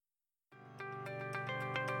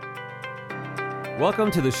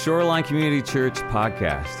Welcome to the Shoreline Community Church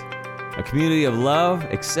podcast, a community of love,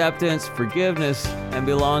 acceptance, forgiveness, and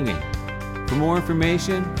belonging. For more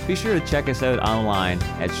information, be sure to check us out online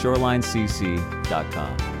at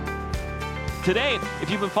shorelinecc.com. Today,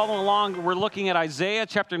 if you've been following along, we're looking at Isaiah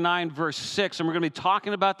chapter 9, verse 6, and we're going to be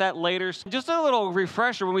talking about that later. Just a little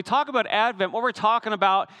refresher, when we talk about Advent, what we're talking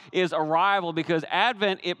about is arrival, because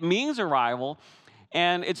Advent, it means arrival,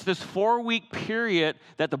 and it's this 4-week period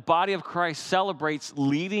that the body of Christ celebrates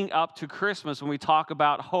leading up to Christmas when we talk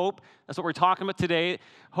about hope. That's what we're talking about today,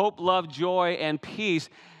 hope, love, joy, and peace.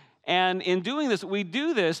 And in doing this, we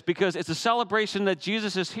do this because it's a celebration that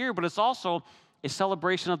Jesus is here, but it's also a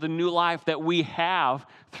celebration of the new life that we have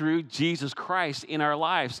through Jesus Christ in our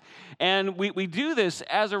lives. And we do this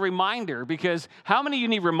as a reminder, because how many of you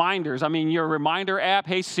need reminders? I mean, your reminder app,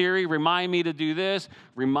 hey Siri, remind me to do this,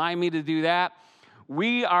 remind me to do that.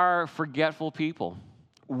 We are forgetful people.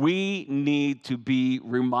 We need to be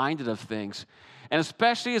reminded of things. And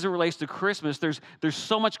especially as it relates to Christmas, there's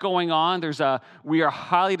so much going on. We are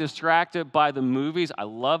highly distracted by the movies. I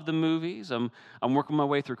love the movies. I'm working my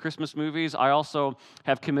way through Christmas movies. I also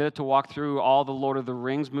have committed to walk through all the Lord of the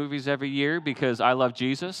Rings movies every year because I love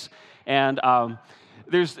Jesus. And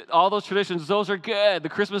there's all those traditions. Those are good. The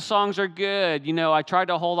Christmas songs are good. You know, I tried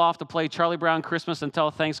to hold off to play Charlie Brown Christmas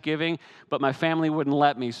until Thanksgiving, but my family wouldn't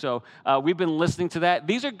let me. So we've been listening to that.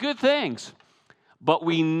 These are good things. But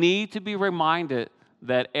we need to be reminded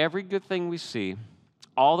that every good thing we see,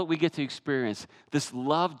 all that we get to experience, this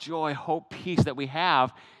love, joy, hope, peace that we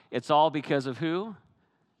have, it's all because of who?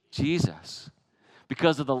 Jesus.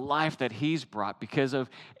 Because of the life that He's brought, because of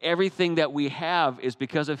everything that we have is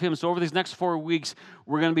because of Him. So over these next 4 weeks,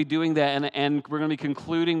 we're going to be doing that, and we're going to be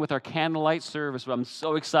concluding with our candlelight service, what I'm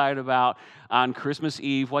so excited about on Christmas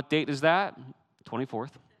Eve. What date is that?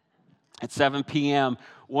 24th. At 7 p.m.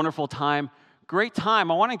 Wonderful time. Great time.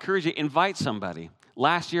 I want to encourage you, invite somebody.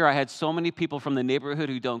 Last year, I had so many people from the neighborhood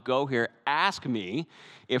who don't go here ask me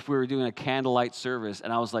if we were doing a candlelight service,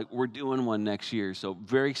 and I was like, we're doing one next year, so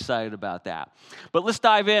very excited about that. But let's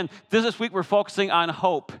dive in. This week, we're focusing on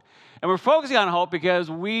hope, and we're focusing on hope because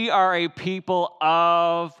we are a people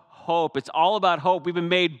of hope. It's all about hope. We've been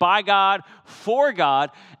made by God, for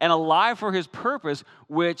God, and alive for His purpose,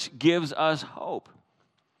 which gives us hope.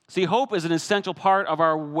 See, hope is an essential part of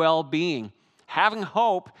our well-being. Having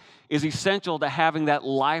hope is essential to having that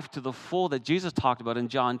life to the full that Jesus talked about in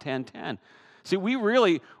John 10:10. See, we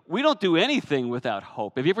don't do anything without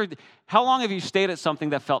hope. How long have you stayed at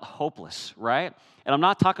something that felt hopeless, right? And I'm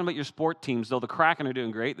not talking about your sport teams, though the Kraken are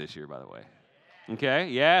doing great this year, by the way. Okay?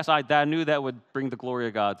 Yes, I knew that would bring the glory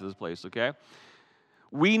of God to this place, okay?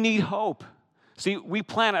 We need hope. See, we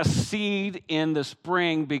plant a seed in the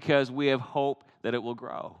spring because we have hope that it will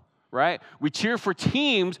grow. Right? We cheer for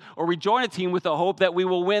teams, or we join a team with the hope that we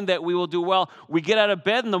will win, that we will do well. We get out of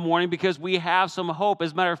bed in the morning because we have some hope.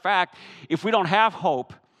 As a matter of fact, if we don't have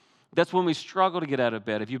hope, that's when we struggle to get out of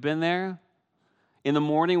bed. Have you been there? In the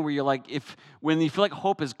morning where you're like, when you feel like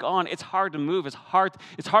hope is gone, it's hard to move. It's hard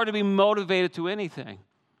to be motivated to anything.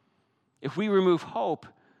 If we remove hope,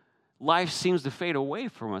 life seems to fade away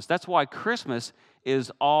from us. That's why Christmas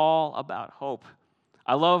is all about hope.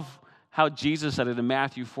 I love how Jesus said it in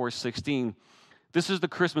Matthew 4:16. This is the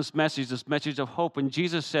Christmas message, this message of hope. When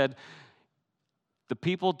Jesus said, the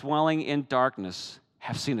people dwelling in darkness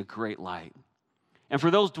have seen a great light. And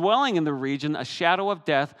for those dwelling in the region, a shadow of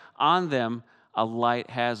death, on them a light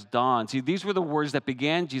has dawned. See, these were the words that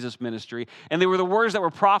began Jesus' ministry, and they were the words that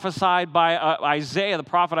were prophesied by Isaiah, the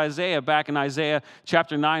prophet Isaiah, back in Isaiah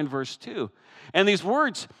chapter 9, verse 2. And these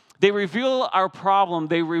words, they reveal our problem,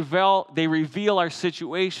 they reveal our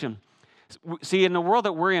situation. See, in the world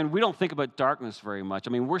that we're in, we don't think about darkness very much.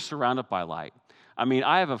 I mean, we're surrounded by light. I mean,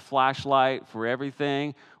 I have a flashlight for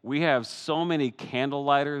everything. We have so many candle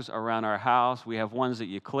lighters around our house. We have ones that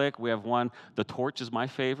you click. We have one, the torch is my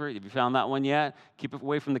favorite. Have you found that one yet? Keep it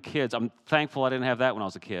away from the kids. I'm thankful I didn't have that when I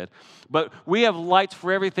was a kid. But we have lights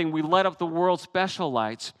for everything. We light up the world's special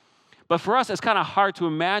lights. But for us, it's kind of hard to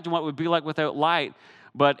imagine what it would be like without light.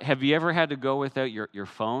 But have you ever had to go without your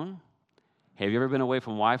phone? Have you ever been away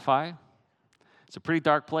from Wi-Fi? It's a pretty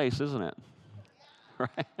dark place, isn't it?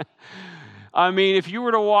 Right? I mean, if you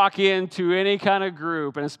were to walk into any kind of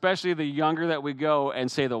group, and especially the younger that we go,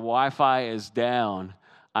 and say the Wi-Fi is down,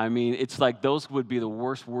 I mean, it's like those would be the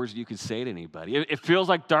worst words you could say to anybody. It feels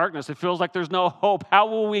like darkness. It feels like there's no hope. How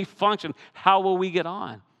will we function? How will we get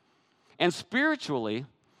on? And spiritually,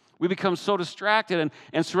 we become so distracted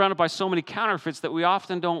and surrounded by so many counterfeits that we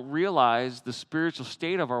often don't realize the spiritual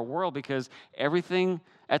state of our world, because everything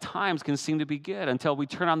at times can seem to be good until we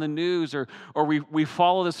turn on the news or we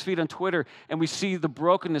follow this feed on Twitter and we see the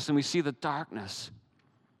brokenness and we see the darkness.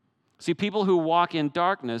 See, people who walk in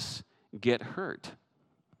darkness get hurt.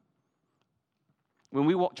 When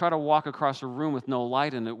we try to walk across a room with no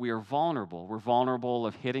light in it, we are vulnerable. We're vulnerable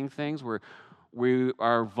of hitting things. We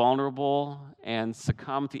are vulnerable and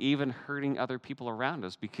succumb to even hurting other people around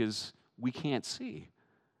us because we can't see.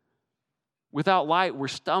 Without light, we're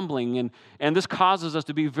stumbling, and this causes us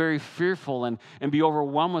to be very fearful and be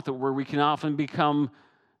overwhelmed with it, where we can often become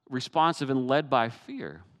responsive and led by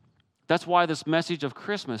fear. That's why this message of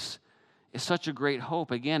Christmas is such a great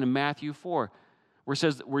hope. Again, in Matthew 4, where it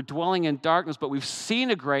says we're dwelling in darkness, but we've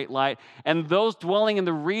seen a great light, and those dwelling in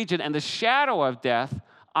the region and the shadow of death,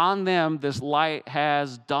 on them this light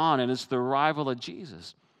has dawned, and it's the arrival of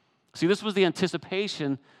Jesus. See, this was the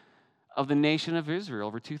anticipation of the nation of Israel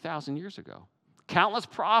over 2,000 years ago. Countless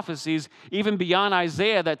prophecies, even beyond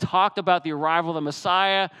Isaiah, that talked about the arrival of the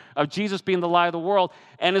Messiah, of Jesus being the light of the world.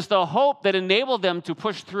 And it's the hope that enabled them to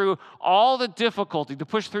push through all the difficulty, to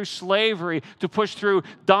push through slavery, to push through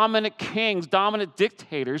dominant kings, dominant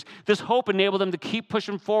dictators. This hope enabled them to keep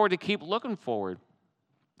pushing forward, to keep looking forward.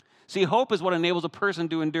 See, hope is what enables a person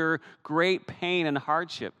to endure great pain and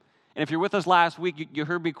hardship. And if you're with us last week, you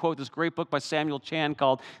heard me quote this great book by Samuel Chan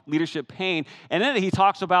called Leadership Pain. And in it, he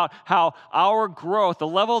talks about how our growth, the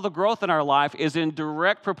level of the growth in our life, is in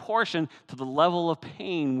direct proportion to the level of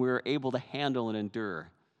pain we're able to handle and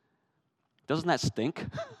endure. Doesn't that stink?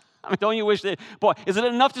 I mean, don't you wish that, boy, is it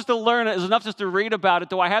enough just to learn it? Is it enough just to read about it?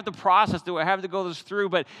 Do I have the process? Do I have to go this through?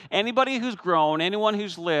 But anybody who's grown, anyone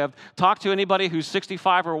who's lived, talk to anybody who's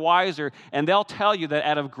 65 or wiser, and they'll tell you that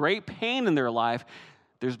out of great pain in their life,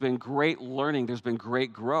 there's been great learning. There's been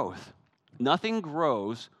great growth. Nothing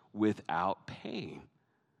grows without pain.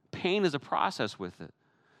 Pain is a process with it.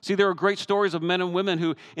 See, there are great stories of men and women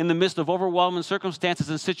who, in the midst of overwhelming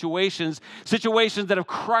circumstances and situations that have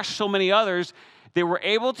crushed so many others, they were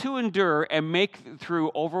able to endure and make it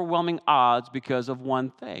through overwhelming odds because of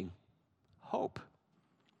one thing: hope.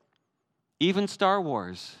 Even Star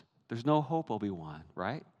Wars, there's no hope, Obi-Wan,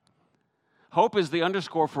 right? Hope is the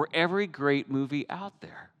underscore for every great movie out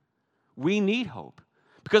there. We need hope.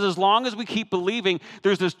 Because as long as we keep believing,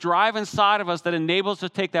 there's this drive inside of us that enables us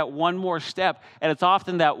to take that one more step. And it's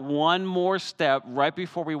often that one more step right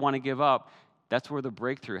before we want to give up. That's where the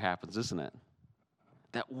breakthrough happens, isn't it?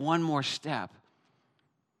 That one more step.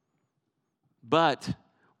 But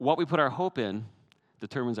what we put our hope in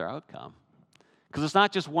determines our outcome. Because it's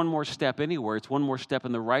not just one more step anywhere, it's one more step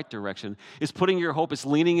in the right direction. It's putting your hope, it's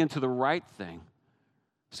leaning into the right thing.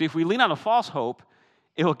 See, if we lean on a false hope,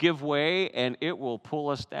 it will give way and it will pull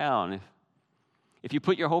us down. If you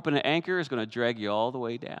put your hope in an anchor, it's going to drag you all the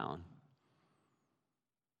way down.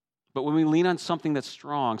 But when we lean on something that's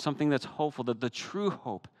strong, something that's hopeful, the true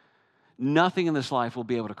hope, nothing in this life will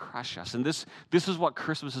be able to crush us. And this is what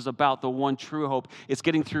Christmas is about, the one true hope. It's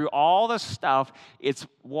getting through all the stuff. It's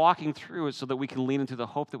walking through it so that we can lean into the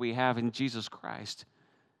hope that we have in Jesus Christ.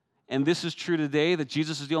 And this is true today, that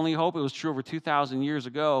Jesus is the only hope. It was true over 2,000 years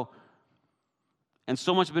ago. And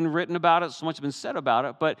so much has been written about it, so much has been said about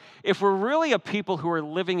it. But if we're really a people who are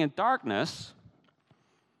living in darkness,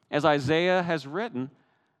 as Isaiah has written,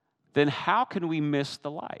 then how can we miss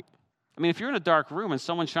the light? I mean, if you're in a dark room and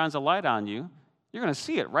someone shines a light on you, you're going to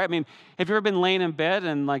see it, right? I mean, have you ever been laying in bed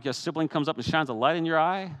and like a sibling comes up and shines a light in your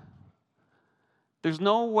eye? There's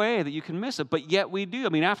no way that you can miss it, but yet we do. I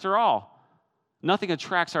mean, after all, nothing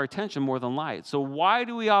attracts our attention more than light. So why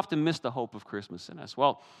do we often miss the hope of Christmas in us?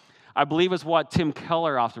 Well, I believe it's what Tim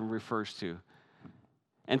Keller often refers to.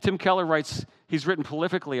 And Tim Keller writes, he's written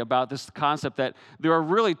prolifically about this concept that there are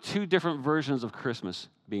really two different versions of Christmas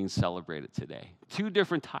being celebrated today. Two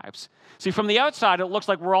different types. See, from the outside, it looks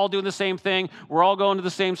like we're all doing the same thing. We're all going to the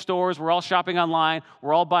same stores. We're all shopping online.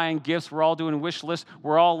 We're all buying gifts. We're all doing wish lists.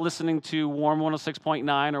 We're all listening to Warm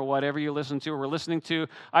 106.9 or whatever you listen to. We're listening to,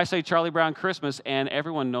 I say, Charlie Brown Christmas, and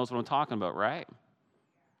everyone knows what I'm talking about, right?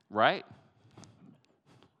 Right?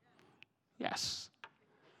 Yes.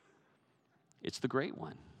 It's the great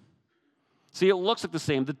one. See, it looks like the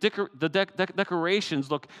same. The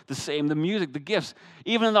decorations look the same. The music, the gifts,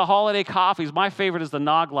 even in the holiday coffees. My favorite is the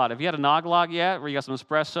Noglot. Have you had a Noglot yet? Where you got some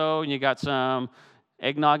espresso and you got some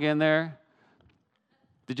eggnog in there?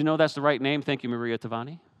 Did you know that's the right name? Thank you, Maria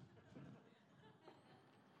Tavani.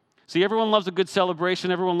 See, everyone loves a good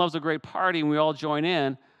celebration. Everyone loves a great party, and we all join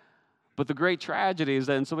in. But the great tragedy is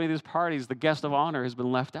that in so many of these parties, the guest of honor has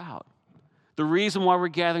been left out. The reason why we're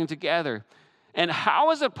gathering together. And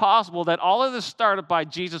how is it possible that all of this started by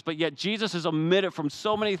Jesus, but yet Jesus is omitted from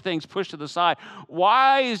so many things, pushed to the side?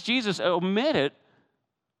 Why is Jesus omitted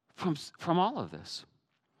from all of this?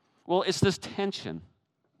 Well, it's this tension.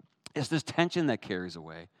 It's this tension that carries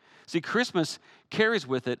away. See, Christmas carries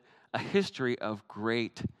with it a history of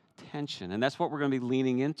great tension. And that's what we're going to be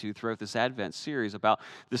leaning into throughout this Advent series, about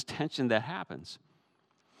this tension that happens.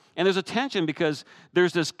 And there's a tension because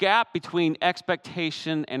there's this gap between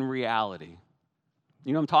expectation and reality.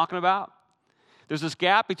 You know what I'm talking about? There's this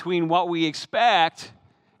gap between what we expect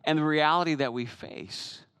and the reality that we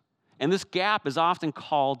face. And this gap is often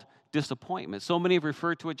called disappointment. So many have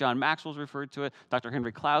referred to it. John Maxwell's referred to it. Dr.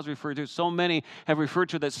 Henry Cloud's referred to it. So many have referred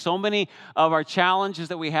to it that so many of our challenges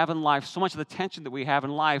that we have in life, so much of the tension that we have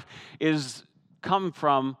in life is come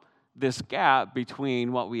from this gap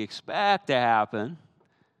between what we expect to happen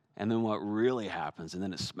and then what really happens, and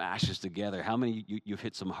then it smashes together. How many you've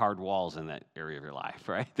hit some hard walls in that area of your life,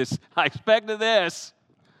 right? I expected this.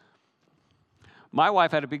 My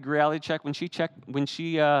wife had a big reality check when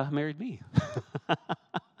she married me.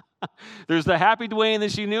 There's the happy Dwayne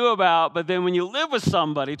that she knew about, but then when you live with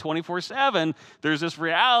somebody 24/7, there's this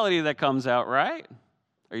reality that comes out, right?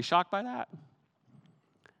 Are you shocked by that?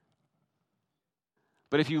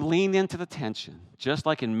 But if you lean into the tension, just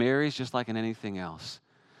like in marriage, just like in anything else,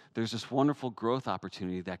 there's this wonderful growth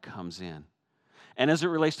opportunity that comes in. And as it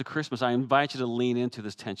relates to Christmas, I invite you to lean into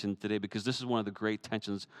this tension today, because this is one of the great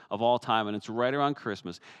tensions of all time, and it's right around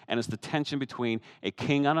Christmas, and it's the tension between a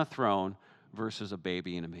king on a throne versus a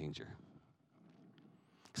baby in a manger.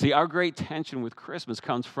 See, our great tension with Christmas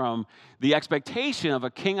comes from the expectation of a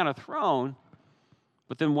king on a throne,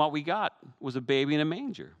 but then what we got was a baby in a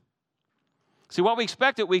manger. See, what we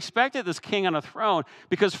expected this king on a throne,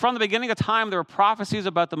 because from the beginning of time, there were prophecies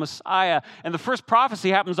about the Messiah. And the first prophecy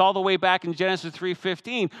happens all the way back in Genesis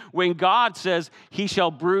 3:15, when God says, he shall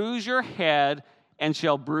bruise your head and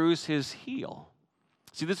shall bruise his heel.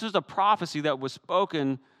 See, this is a prophecy that was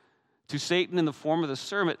spoken to Satan in the form of a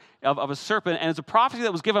serpent, and it's a prophecy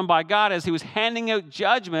that was given by God as he was handing out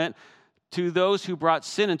judgment to those who brought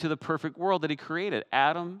sin into the perfect world that he created,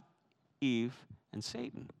 Adam, Eve, and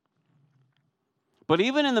Satan. But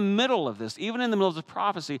even in the middle of this, even in the middle of this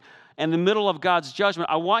prophecy and the middle of God's judgment,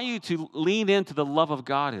 I want you to lean into the love of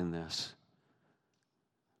God in this.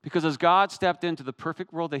 Because as God stepped into the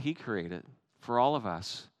perfect world that he created for all of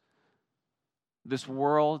us, this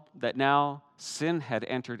world that now sin had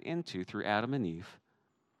entered into through Adam and Eve,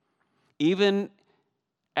 even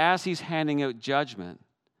as he's handing out judgment,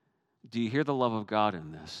 do you hear the love of God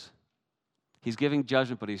in this? He's giving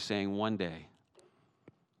judgment, but he's saying one day,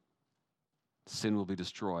 sin will be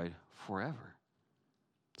destroyed forever.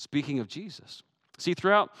 Speaking of Jesus. See,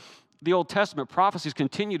 throughout the Old Testament, prophecies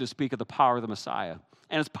continue to speak of the power of the Messiah.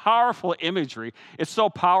 And it's powerful imagery. It's so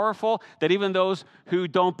powerful that even those who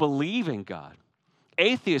don't believe in God,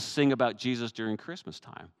 atheists sing about Jesus during Christmas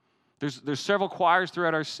time. There's several choirs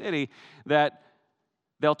throughout our city that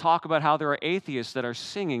they'll talk about how there are atheists that are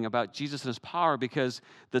singing about Jesus and his power, because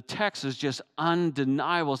the text is just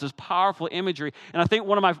undeniable. It's this powerful imagery. And I think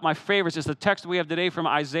one of my favorites is the text we have today from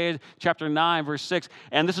Isaiah chapter 9, verse 6.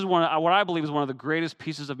 And this is what I believe is one of the greatest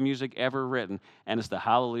pieces of music ever written. And it's the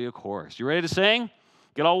Hallelujah Chorus. You ready to sing?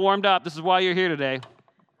 Get all warmed up. This is why you're here today.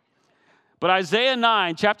 But Isaiah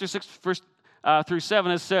 9, chapter 6, verse through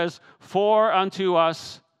 7, it says, for unto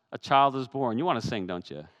us a child is born. You want to sing, don't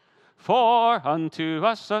you? For unto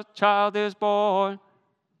us a child is born,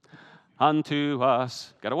 unto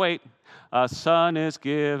us, gotta wait, a son is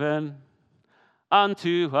given,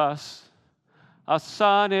 unto us a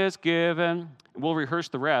son is given. We'll rehearse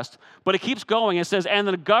the rest. But it keeps going. It says, and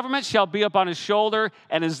the government shall be upon his shoulder,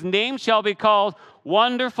 and his name shall be called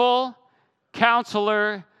Wonderful,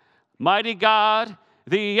 Counselor, Mighty God,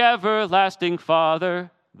 the Everlasting Father,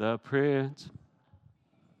 the Prince.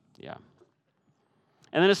 Yeah.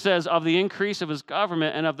 And then it says, of the increase of his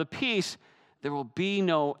government and of the peace, there will be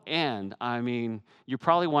no end. I mean, you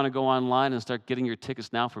probably want to go online and start getting your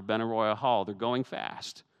tickets now for Benaroya Hall. They're going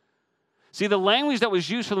fast. See, the language that was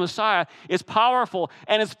used for the Messiah is powerful,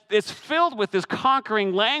 and it's filled with this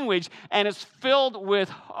conquering language, and it's filled with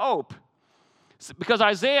hope. Because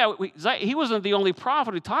Isaiah, he wasn't the only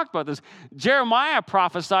prophet who talked about this. Jeremiah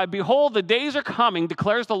prophesied, behold, the days are coming,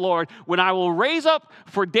 declares the Lord, when I will raise up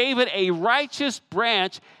for David a righteous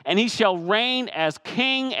branch, and he shall reign as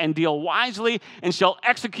king and deal wisely, and shall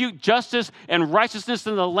execute justice and righteousness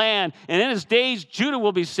in the land. And in his days, Judah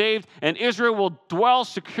will be saved, and Israel will dwell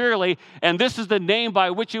securely. And this is the name by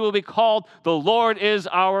which he will be called, the Lord is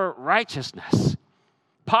our righteousness.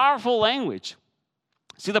 Powerful language.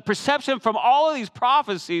 See, the perception from all of these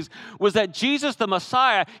prophecies was that Jesus, the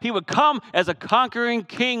Messiah, he would come as a conquering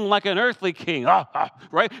king like an earthly king,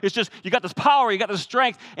 right? It's just, you got this power, you got this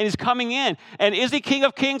strength, and he's coming in. And is he King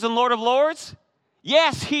of Kings and Lord of Lords?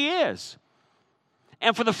 Yes, he is.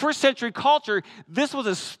 And for the first century culture, this was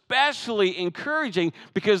especially encouraging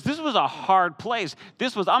because this was a hard place.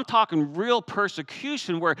 I'm talking real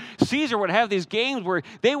persecution where Caesar would have these games where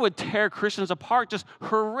they would tear Christians apart, just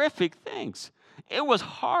horrific things. It was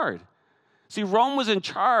hard. See, Rome was in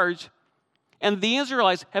charge, and the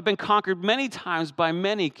Israelites had been conquered many times by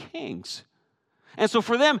many kings. And so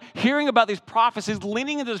for them, hearing about these prophecies,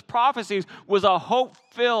 leaning into these prophecies was a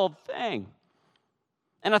hope-filled thing.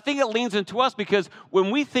 And I think it leans into us because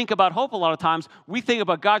when we think about hope a lot of times, we think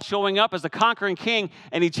about God showing up as the conquering king,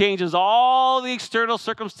 and he changes all the external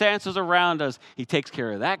circumstances around us. He takes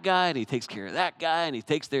care of that guy, and he takes care of that guy, and he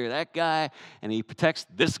takes care of that guy, and he protects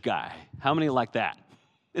this guy. How many like that?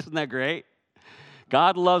 Isn't that great?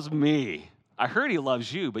 God loves me. I heard he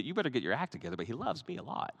loves you, but you better get your act together, but he loves me a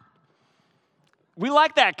lot. We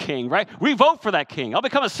like that king, right? We vote for that king. I'll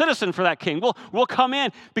become a citizen for that king. We'll come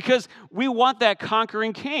in because we want that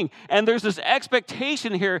conquering king. And there's this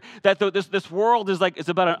expectation here that this world is like, it's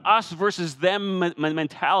about an us versus them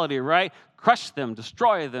mentality, right? Crush them,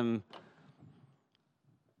 destroy them.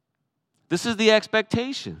 This is the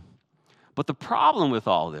expectation. But the problem with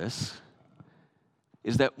all this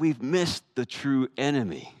is that we've missed the true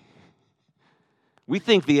enemy. We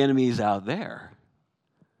think the enemy is out there.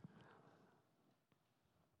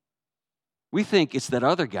 We think it's that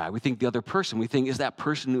other guy. We think the other person. We think it's that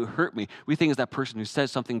person who hurt me. We think it's that person who said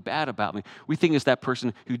something bad about me. We think it's that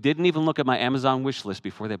person who didn't even look at my Amazon wish list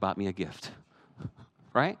before they bought me a gift.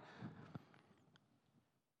 Right?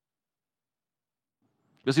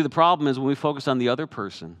 But see, the problem is when we focus on the other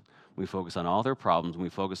person, we focus on all their problems, when we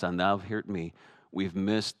focus on thou hurt me, we've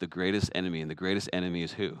missed the greatest enemy, and the greatest enemy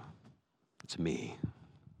is who? It's me.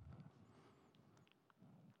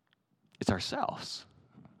 It's ourselves.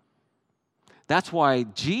 That's why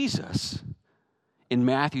Jesus, in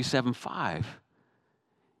Matthew 7:5,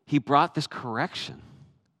 he brought this correction.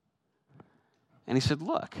 And he said,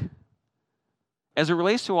 look, as it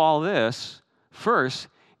relates to all this, first,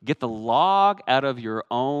 get the log out of your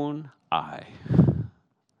own eye.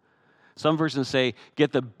 Some versions say,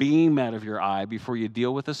 get the beam out of your eye before you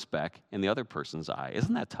deal with a speck in the other person's eye.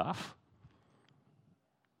 Isn't that tough?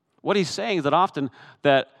 What he's saying is that often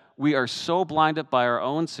that we are so blinded by our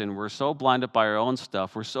own sin, we're so blinded by our own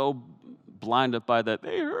stuff, we're so blinded by that,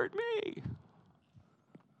 they hurt me.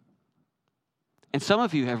 And some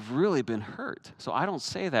of you have really been hurt. So I don't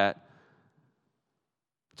say that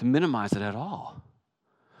to minimize it at all.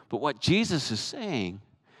 But what Jesus is saying,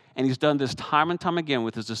 and he's done this time and time again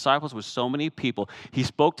with his disciples, with so many people, he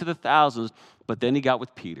spoke to the thousands, but then he got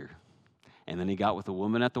with Peter. And then he got with the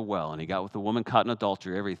woman at the well, and he got with the woman caught in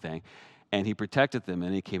adultery, everything. And he protected them,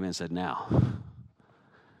 and he came in and said, now,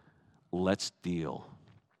 let's deal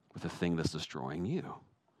with the thing that's destroying you.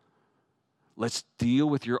 Let's deal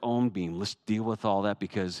with your own beam. Let's deal with all that,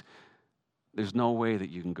 because there's no way that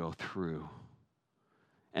you can go through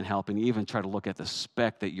and help and even try to look at the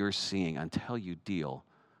speck that you're seeing until you deal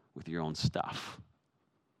with your own stuff.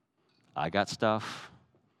 I got stuff.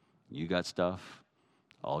 You got stuff.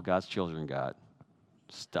 All God's children got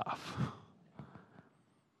stuff.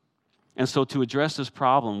 And so to address this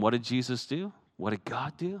problem, what did Jesus do? What did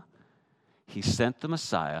God do? He sent the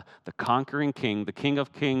Messiah, the conquering king, the King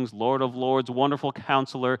of kings, Lord of lords, wonderful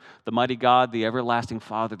counselor, the mighty God, the everlasting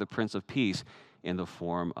Father, the Prince of Peace, in the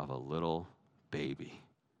form of a little baby.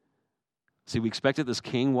 See, we expected this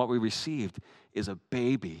king. What we received is a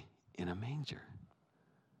baby in a manger.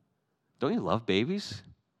 Don't you love babies?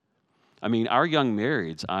 I mean, our young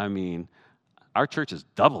marrieds, our church is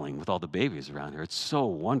doubling with all the babies around here. It's so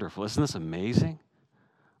wonderful. Isn't this amazing?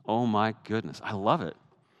 Oh, my goodness. I love it.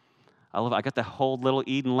 I got to hold little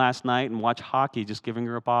Eden last night and watch hockey, just giving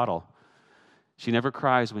her a bottle. She never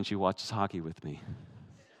cries when she watches hockey with me.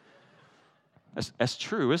 That's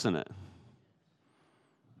true, isn't it?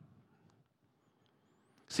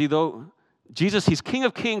 See, though, Jesus, he's King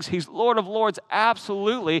of kings, he's Lord of lords,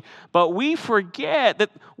 absolutely. But we forget that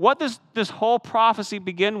what does this whole prophecy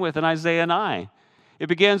begin with in Isaiah 9? It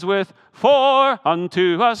begins with, for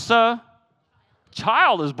unto us a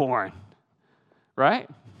child is born, right?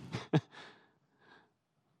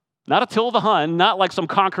 Not Attila the Hun, not like some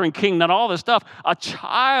conquering king, not all this stuff. A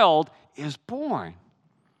child is born.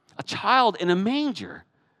 A child in a manger.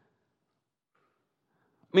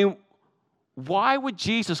 I mean, why would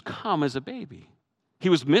Jesus come as a baby? He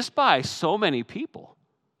was missed by so many people.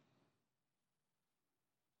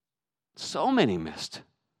 So many missed.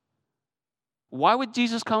 Why would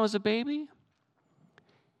Jesus come as a baby?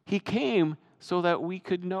 He came so that we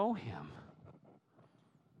could know him.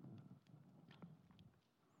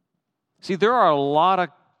 See, there are a lot of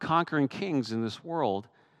conquering kings in this world,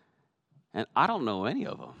 and I don't know any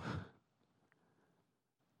of them.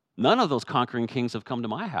 None of those conquering kings have come to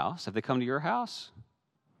my house. Have they come to your house?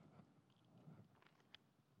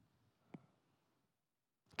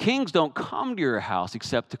 Kings don't come to your house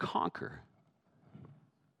except to conquer.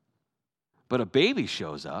 But a baby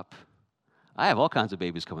shows up. I have all kinds of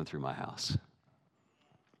babies coming through my house.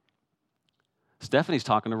 Stephanie's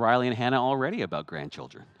talking to Riley and Hannah already about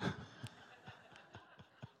grandchildren.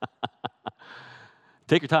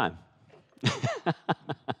 Take your time.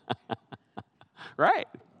 Right.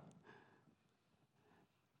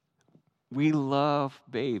 We love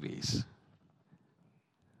babies.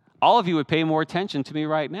 All of you would pay more attention to me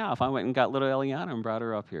right now if I went and got little Eliana and brought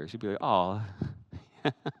her up here. She'd be like, oh.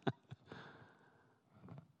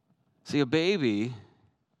 See, a baby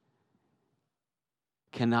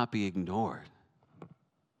cannot be ignored.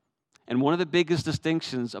 And one of the biggest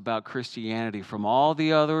distinctions about Christianity from all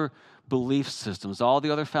the other belief systems, all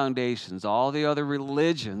the other foundations, all the other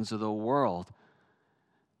religions of the world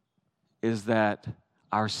is that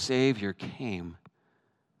our Savior came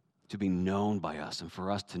to be known by us and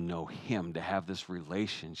for us to know him, to have this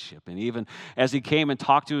relationship. And even as he came and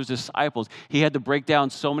talked to his disciples, he had to break down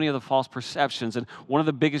so many of the false perceptions. And one of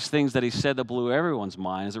the biggest things that he said that blew everyone's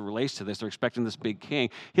mind as it relates to this, they're expecting this big king.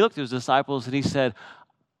 He looked at his disciples and he said,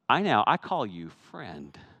 I call you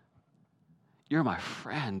friend. You're my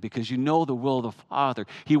friend because you know the will of the Father.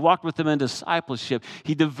 He walked with them in discipleship.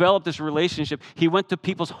 He developed this relationship. He went to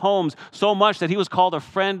people's homes so much that he was called a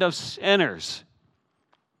friend of sinners.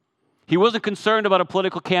 He wasn't concerned about a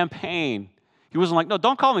political campaign. He wasn't like, no,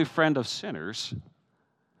 don't call me friend of sinners.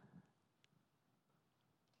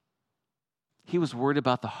 He was worried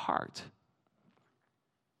about the heart.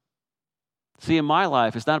 See, in my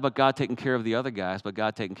life, it's not about God taking care of the other guys, but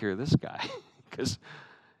God taking care of this guy. Because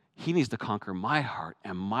he needs to conquer my heart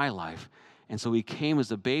and my life. And so he came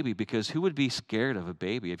as a baby because who would be scared of a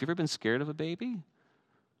baby? Have you ever been scared of a baby?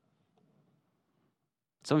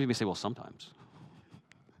 Some of you may say, well, sometimes.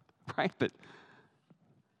 Right? But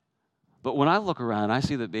when I look around, I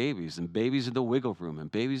see the babies, and babies in the wiggle room,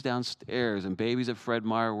 and babies downstairs, and babies at Fred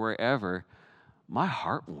Meyer, wherever, my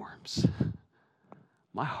heart warms.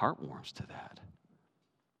 My heart warms to that.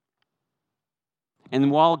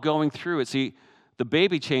 And while going through it, see, the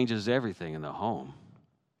baby changes everything in the home.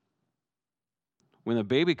 When the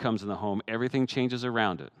baby comes in the home, everything changes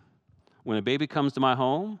around it. When a baby comes to my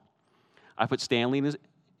home, I put Stanley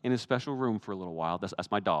in his special room for a little while.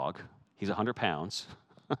 That's my dog. He's 100 pounds.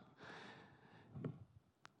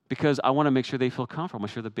 Because I want to make sure they feel comfortable,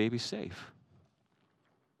 make sure the baby's safe.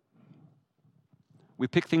 We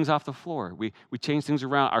pick things off the floor. We change things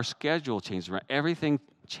around. Our schedule changes around. Everything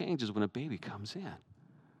changes when a baby comes in.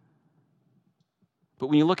 But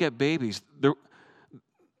when you look at babies, they're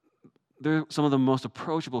some of the most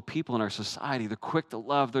approachable people in our society. They're quick to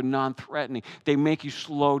love. They're non-threatening. They make you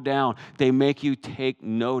slow down. They make you take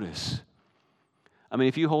notice. I mean,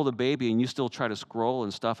 if you hold a baby and you still try to scroll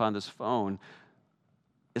and stuff on this phone,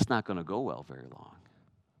 it's not going to go well very long.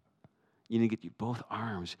 You need to get you both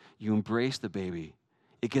arms. You embrace the baby.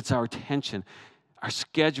 It gets our attention. Our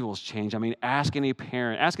schedules change. I mean, ask any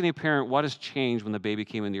parent what has changed when the baby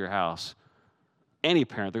came into your house. Any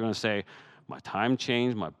parent, they're going to say, my time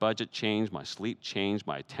changed, my budget changed, my sleep changed,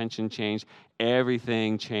 my attention changed,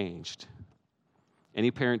 everything changed.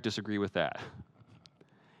 Any parent disagree with that?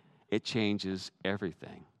 It changes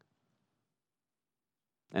everything.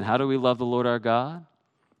 And how do we love the Lord our God?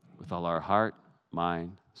 With all our heart,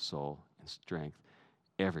 mind, soul, and strength.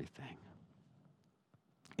 Everything.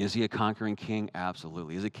 Is he a conquering king?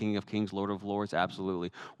 Absolutely. Is he King of kings, Lord of lords?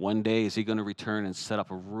 Absolutely. One day, is he going to return and set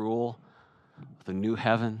up a rule with a new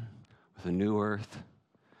heaven, with a new earth,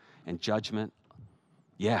 and judgment?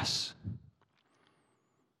 Yes.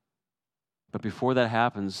 But before that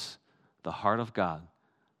happens, the heart of God,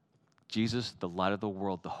 Jesus, the light of the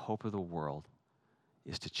world, the hope of the world,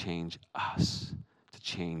 is to change us, to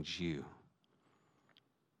change you,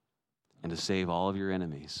 and to save all of your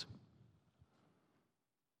enemies,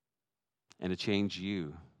 and to change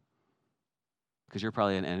you, because you're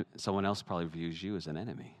probably someone else probably views you as an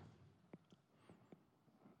enemy.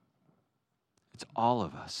 It's all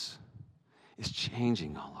of us. It's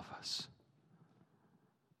changing all of us.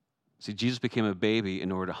 See, Jesus became a baby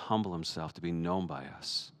in order to humble himself, to be known by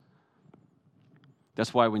us.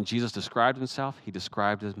 That's why when Jesus described himself, he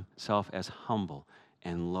described himself as humble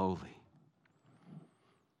and lowly.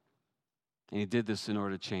 And he did this in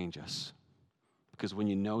order to change us. Because when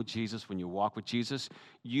you know Jesus, when you walk with Jesus,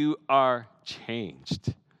 you are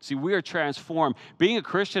changed. See, we are transformed. Being a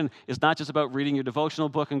Christian is not just about reading your devotional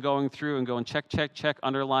book and going through and going check, check, check,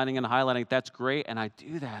 underlining and highlighting. That's great, and I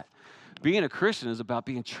do that. Being a Christian is about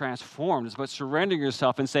being transformed. It's about surrendering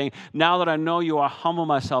yourself and saying, now that I know you, I humble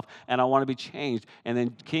myself and I want to be changed. And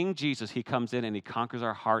then King Jesus, he comes in and he conquers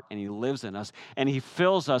our heart and he lives in us and he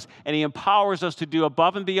fills us and he empowers us to do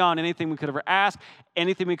above and beyond anything we could ever ask,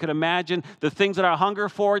 anything we could imagine. The things that our hunger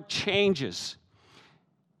for changes.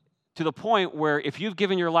 To the point where if you've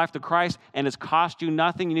given your life to Christ and it's cost you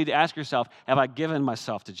nothing, you need to ask yourself, have I given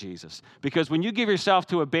myself to Jesus? Because when you give yourself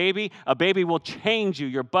to a baby will change you.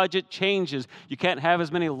 Your budget changes. You can't have as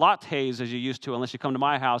many lattes as you used to unless you come to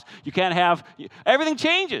my house. You can't have, everything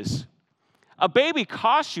changes. A baby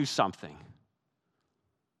costs you something.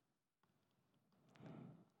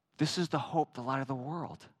 This is the hope, the light of the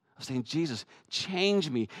world. I'm saying, Jesus, change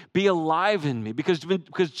me. Be alive in me. Because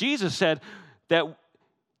Jesus said that,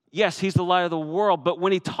 yes, he's the light of the world, but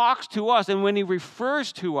when he talks to us and when he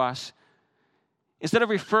refers to us, instead of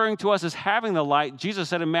referring to us as having the light, Jesus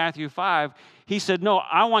said in Matthew 5, he said, no,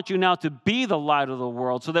 I want you now to be the light of the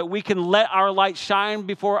world so that we can let our light shine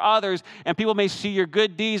before others and people may see your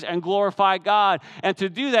good deeds and glorify God. And to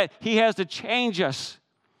do that, he has to change us.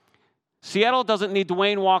 Seattle doesn't need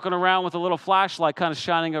Dwayne walking around with a little flashlight kind of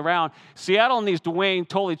shining around. Seattle needs Dwayne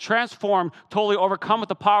totally transformed, totally overcome with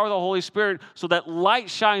the power of the Holy Spirit so that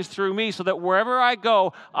light shines through me so that wherever I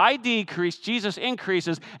go, I decrease, Jesus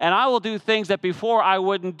increases, and I will do things that before I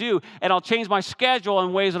wouldn't do. And I'll change my schedule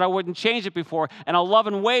in ways that I wouldn't change it before. And I'll love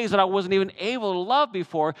in ways that I wasn't even able to love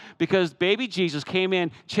before because baby Jesus came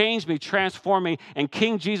in, changed me, transformed me, and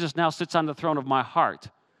King Jesus now sits on the throne of my heart.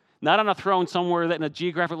 Not on a throne somewhere in a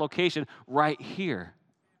geographic location, right here.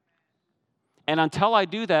 And until I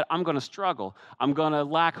do that, I'm going to struggle. I'm going to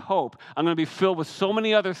lack hope. I'm going to be filled with so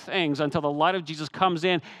many other things until the light of Jesus comes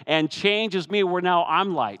in and changes me where now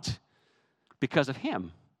I'm light because of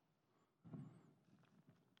him.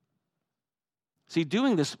 See,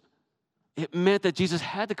 doing this, it meant that Jesus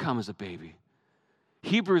had to come as a baby.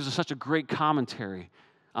 Hebrews is such a great commentary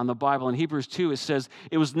on the Bible. In Hebrews 2, it says,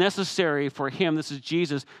 it was necessary for him, this is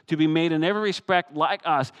Jesus, to be made in every respect like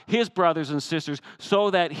us, his brothers and sisters, so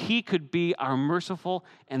that he could be our merciful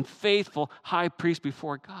and faithful high priest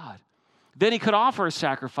before God. Then he could offer a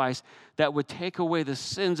sacrifice that would take away the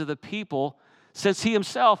sins of the people, since he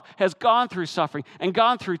himself has gone through suffering and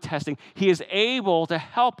gone through testing. He is able to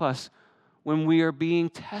help us when we are being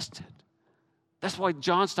tested. That's why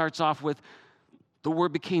John starts off with, the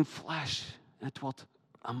Word became flesh and it dwelt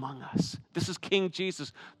among us. This is King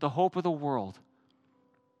Jesus, the hope of the world.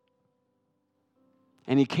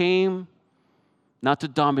 And he came not to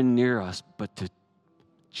domineer us, but to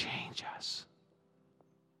change us.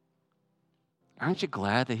 Aren't you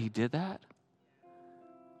glad that he did that?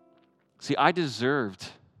 See, I deserved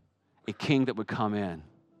a king that would come in.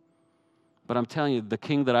 But I'm telling you, the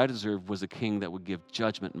king that I deserved was a king that would give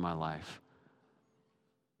judgment in my life.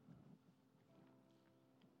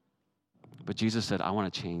 But Jesus said, I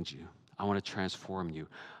want to change you. I want to transform you.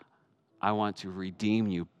 I want to redeem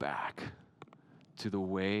you back to the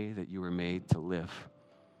way that you were made to live,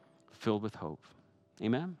 filled with hope.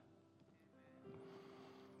 Amen?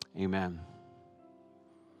 Amen.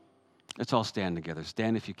 Let's all stand together.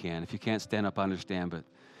 Stand if you can. If you can't stand up, I understand. But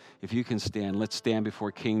if you can stand, let's stand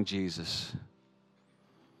before King Jesus.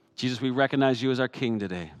 Jesus, we recognize you as our King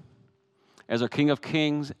today, as our King of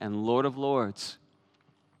Kings and Lord of Lords.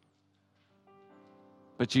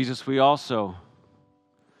 But Jesus, we don't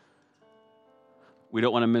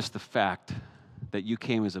want to miss the fact that you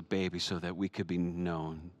came as a baby so that we could be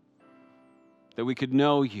known, that we could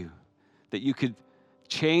know you, that you could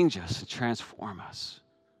change us and transform us.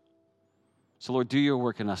 So Lord, do your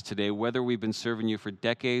work in us today, whether we've been serving you for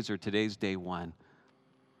decades or today's day one.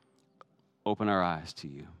 Open our eyes to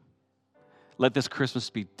you. Let this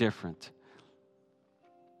Christmas be different.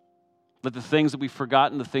 Let the things that we've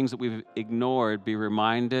forgotten, the things that we've ignored, be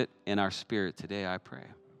reminded in our spirit today, I pray.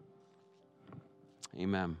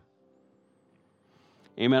 Amen.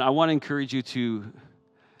 Amen. I want to encourage you to,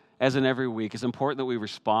 as in every week, it's important that we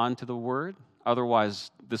respond to the word.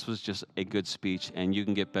 Otherwise, this was just a good speech, and you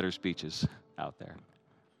can get better speeches out there.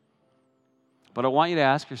 But I want you to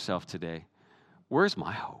ask yourself today, where's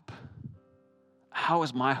my hope? How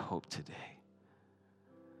is my hope today?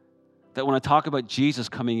 That when I talk about Jesus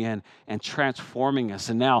coming in and transforming us,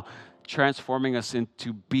 and now transforming us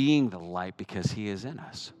into being the light because he is in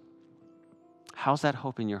us. How's that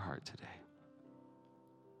hope in your heart today?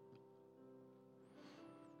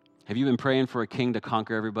 Have you been praying for a king to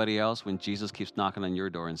conquer everybody else when Jesus keeps knocking on your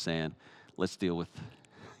door and saying, let's deal with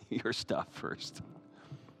your stuff first.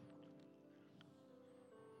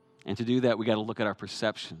 And to do that, we got to look at our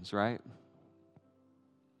perceptions, right?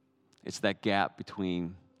 It's that gap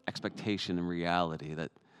between expectation and reality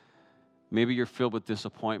that maybe you're filled with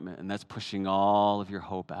disappointment, and that's pushing all of your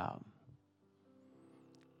hope out.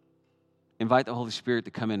 Invite the Holy Spirit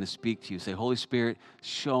to come in and speak to you. Say, Holy Spirit,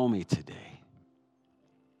 show me today.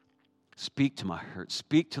 Speak to my hurt.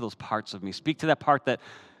 Speak to those parts of me. Speak to that part that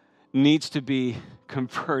needs to be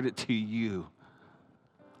converted to you.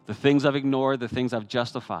 The things I've ignored, the things I've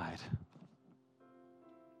justified.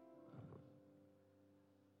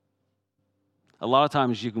 A lot of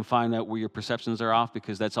times you can find out where your perceptions are off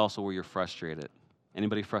because that's also where you're frustrated.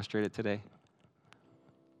 Anybody frustrated today?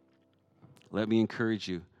 Let me encourage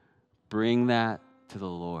you. Bring that to the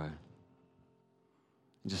Lord.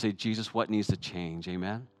 And just say, Jesus, what needs to change?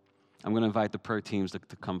 Amen? I'm going to invite the prayer teams to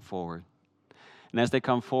come forward. And as they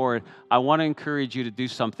come forward, I want to encourage you to do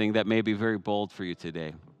something that may be very bold for you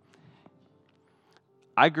today.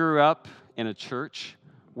 I grew up in a church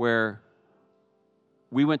where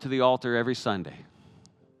we went to the altar every Sunday.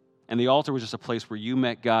 And the altar was just a place where you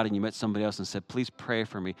met God and you met somebody else and said, please pray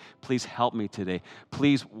for me. Please help me today.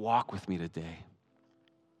 Please walk with me today.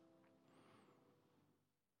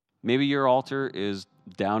 Maybe your altar is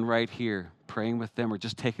down right here, praying with them or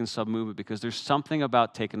just taking some movement because there's something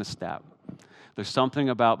about taking a step. There's something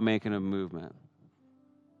about making a movement.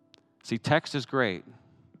 See, text is great,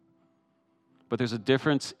 but there's a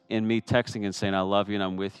difference in me texting and saying, I love you and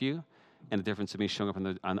I'm with you, and a difference in me showing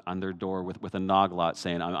up on their door with a noglot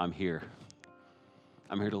saying, I'm here.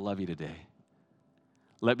 I'm here to love you today.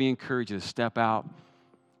 Let me encourage you to step out.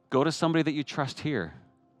 Go to somebody that you trust here.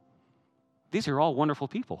 These are all wonderful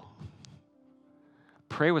people.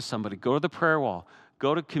 Pray with somebody. Go to the prayer wall.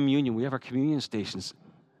 Go to communion. We have our communion stations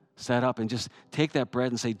set up and just take that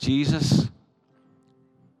bread and say, Jesus,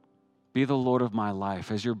 be the Lord of my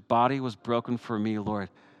life. As your body was broken for me, Lord,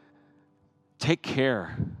 take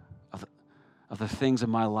care of the things in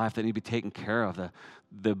my life that need to be taken care of,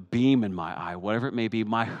 the beam in my eye, whatever it may be,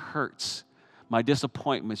 my hurts, my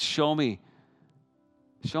disappointments. Show me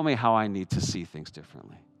how I need to see things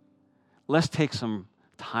differently. Let's take some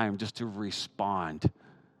time just to respond.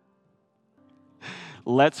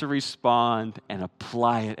 Let's respond and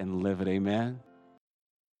apply it and live it. Amen?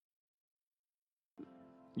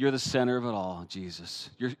 You're the center of it all, Jesus.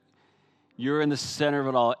 You're in the center of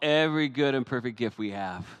it all. Every good and perfect gift we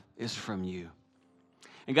have is from you.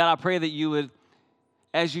 And God, I pray that you would,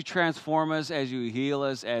 as you transform us, as you heal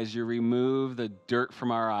us, as you remove the dirt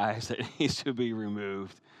from our eyes that needs to be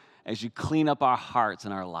removed, as you clean up our hearts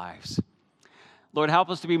and our lives. Lord, help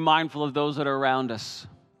us to be mindful of those that are around us.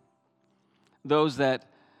 Those that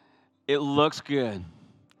it looks good.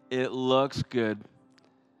 It looks good.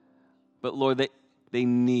 But Lord, they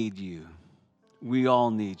need you. We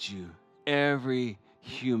all need you. Every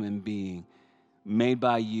human being made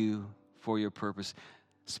by you for your purpose.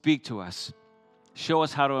 Speak to us. Show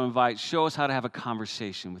us how to invite. Show us how to have a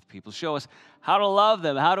conversation with people. Show us how to love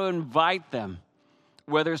them, how to invite them.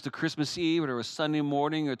 Whether it's to Christmas Eve or a Sunday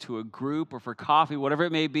morning or to a group or for coffee, whatever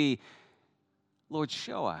it may be, Lord,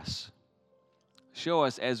 show us. Show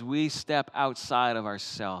us as we step outside of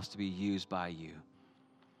ourselves to be used by you.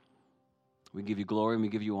 We give you glory and we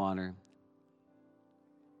give you honor.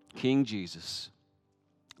 King Jesus,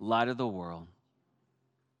 light of the world,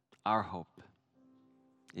 our hope.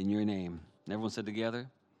 In your name. And everyone said together,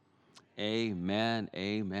 amen,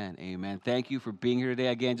 amen, amen. Thank you for being here today.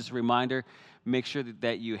 Again, just a reminder, make sure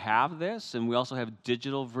that you have this, and we also have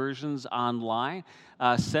digital versions online.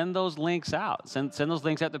 Send those links out. Send those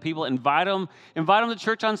links out to people. Invite them to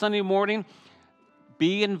church on Sunday morning.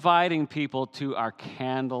 Be inviting people to our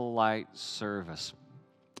candlelight service.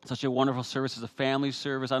 Such a wonderful service. It's a family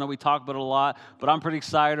service. I know we talk about it a lot, but I'm pretty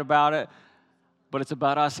excited about it. But it's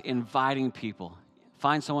about us inviting people.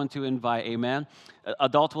 Find someone to invite, amen?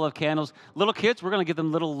 Adults will have candles. Little kids, we're going to give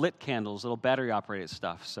them little lit candles, little battery-operated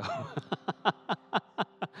stuff. So,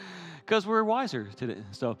 because we're wiser today.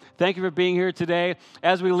 So thank you for being here today.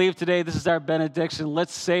 As we leave today, this is our benediction.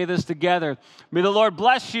 Let's say this together. May the Lord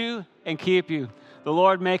bless you and keep you. The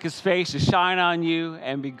Lord make his face to shine on you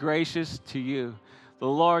and be gracious to you. The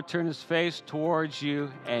Lord turn his face towards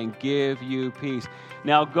you and give you peace.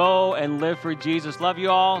 Now go and live for Jesus. Love you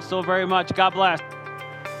all so very much. God bless.